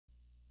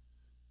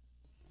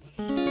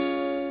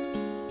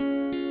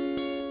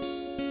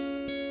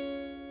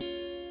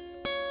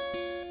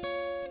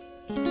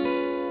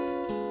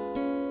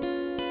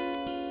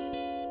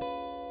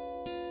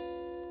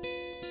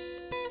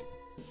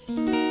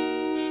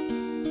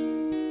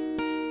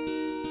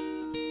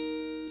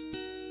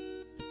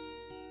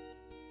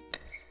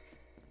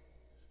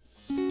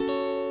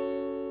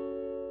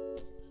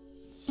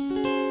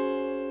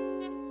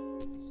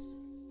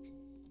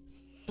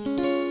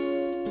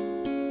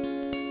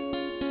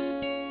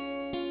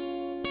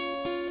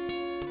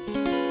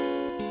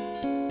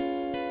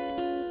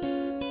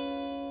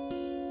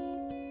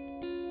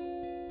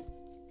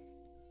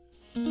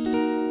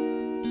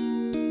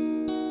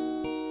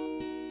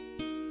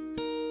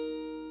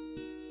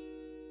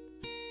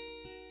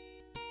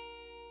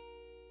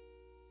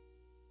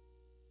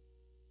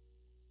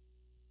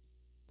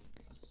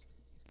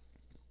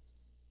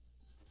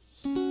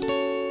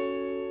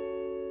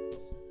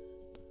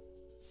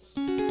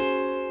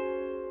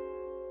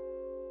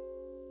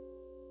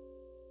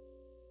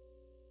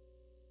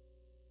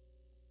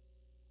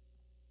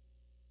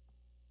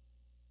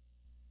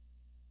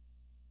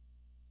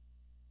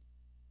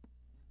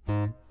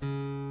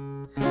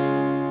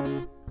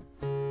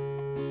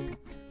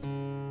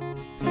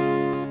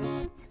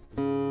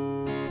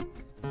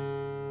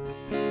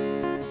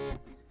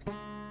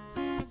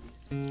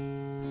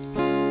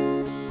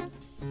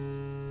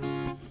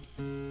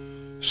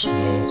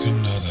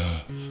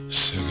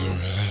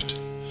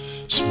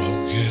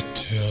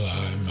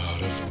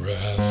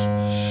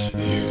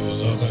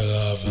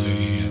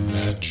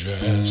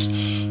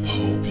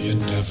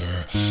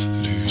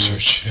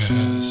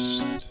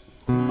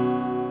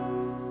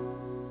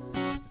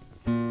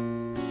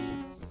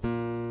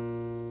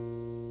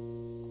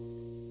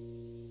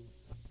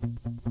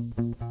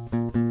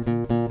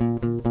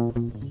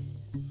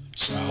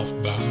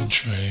Southbound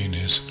train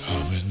is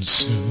coming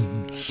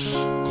soon.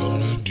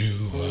 Gonna do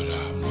what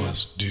I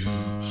must do.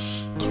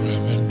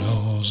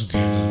 Criminals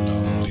get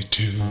lonely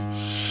too.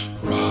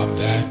 Rob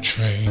that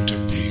train to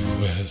be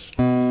with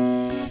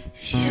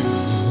you.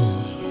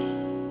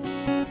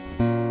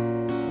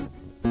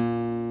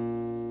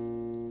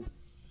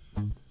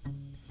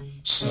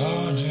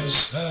 Sun is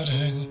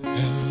setting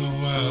in the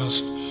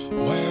west.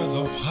 Wear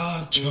the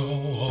poncho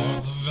or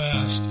the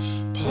vest.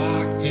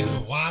 Pocket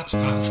watch I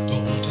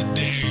stole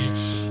today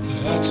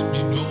lets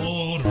me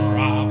know to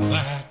rob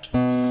that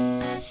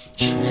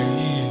train.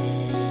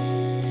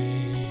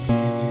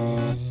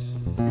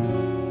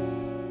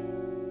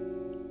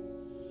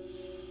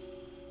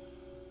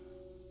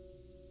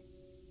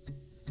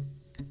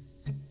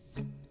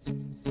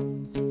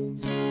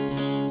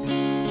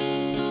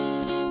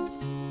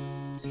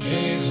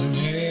 Days of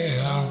me,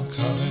 I'm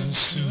coming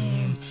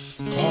soon.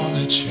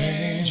 Gonna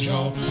change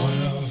your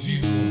point of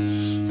view.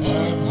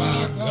 Point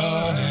my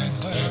gun and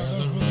clear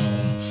the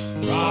room.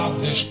 Rob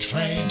this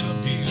train to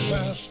be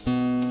with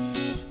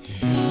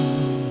you.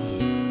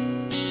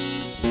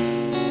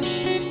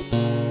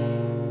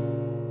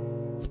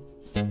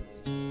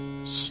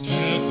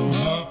 Stick 'em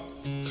up,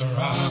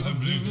 cry the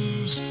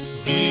blues.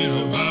 Read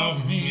about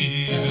me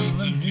in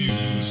the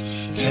news.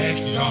 Take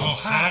your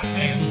hat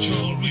and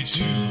jewelry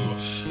too.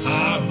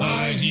 I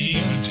might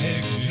even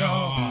take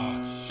your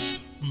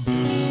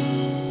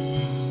boots.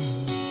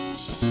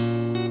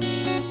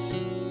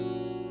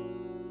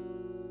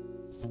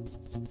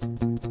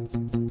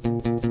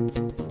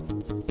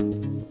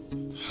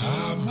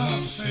 Hide my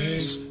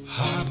face,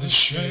 hide the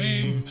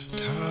shame.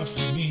 Time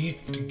for me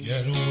to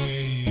get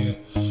away.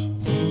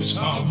 Boots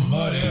are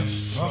muddy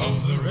from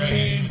the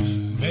rain.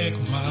 Make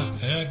my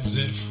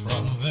exit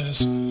from this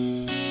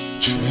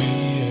train.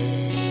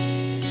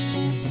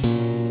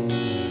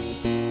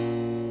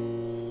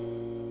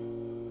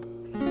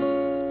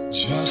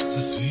 Just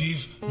a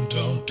thief,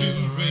 don't do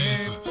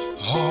rape.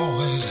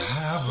 Always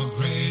have a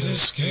great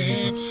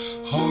escape.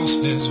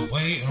 Horses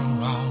waiting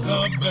round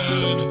the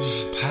bend.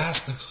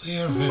 Past the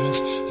clearance,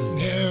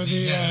 near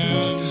the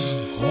end.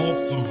 Hope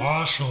the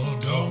marshal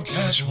don't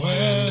catch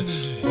wind.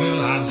 Will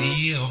I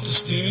live to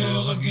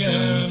steal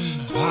again?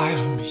 Quite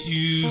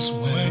amused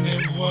when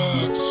it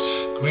works.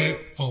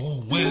 Grateful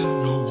when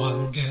no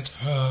one gets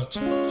hurt.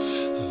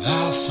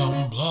 There's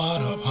some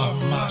blood upon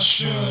my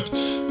shirt.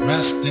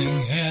 Resting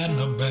in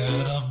a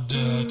bed of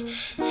dirt.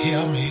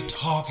 Hear me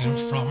talking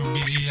from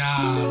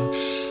beyond.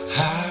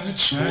 Had a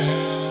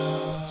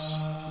chance.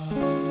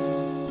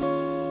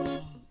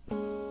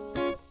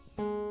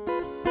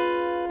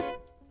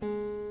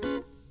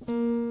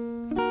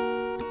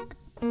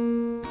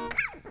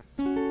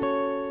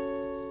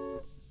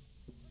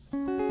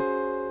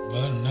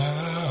 But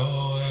now